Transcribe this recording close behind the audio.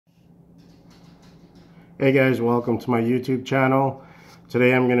Hey guys, welcome to my YouTube channel.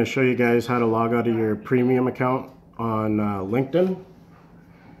 Today I'm going to show you guys how to log out of your premium account on LinkedIn.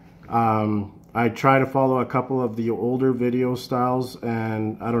 I try to follow a couple of the older video styles,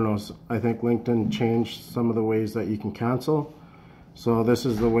 and I don't know, I think LinkedIn changed some of the ways that you can cancel. So this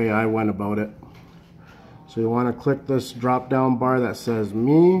is the way I went about it. So you want to click this drop down bar that says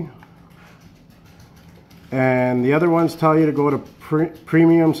me. And the other ones tell you to go to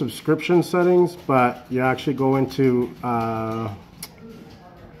premium subscription settings, but you actually go into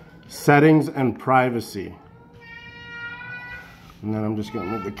settings and privacy. And then I'm just going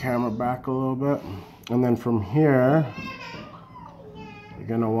to move the camera back a little bit. And then from here, you're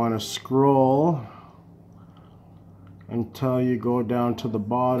going to want to scroll until you go down to the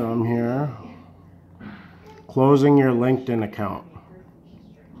bottom here, closing your LinkedIn account.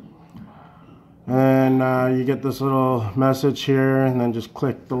 And you get this little message here, and then just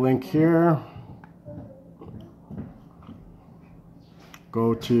click the link here.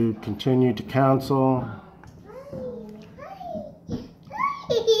 Go to continue to cancel.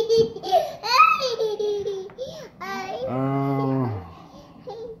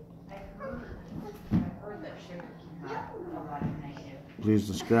 Please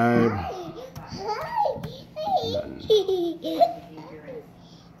subscribe.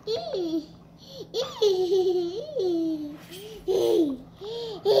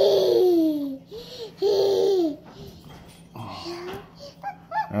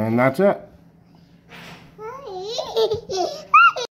 And that's it.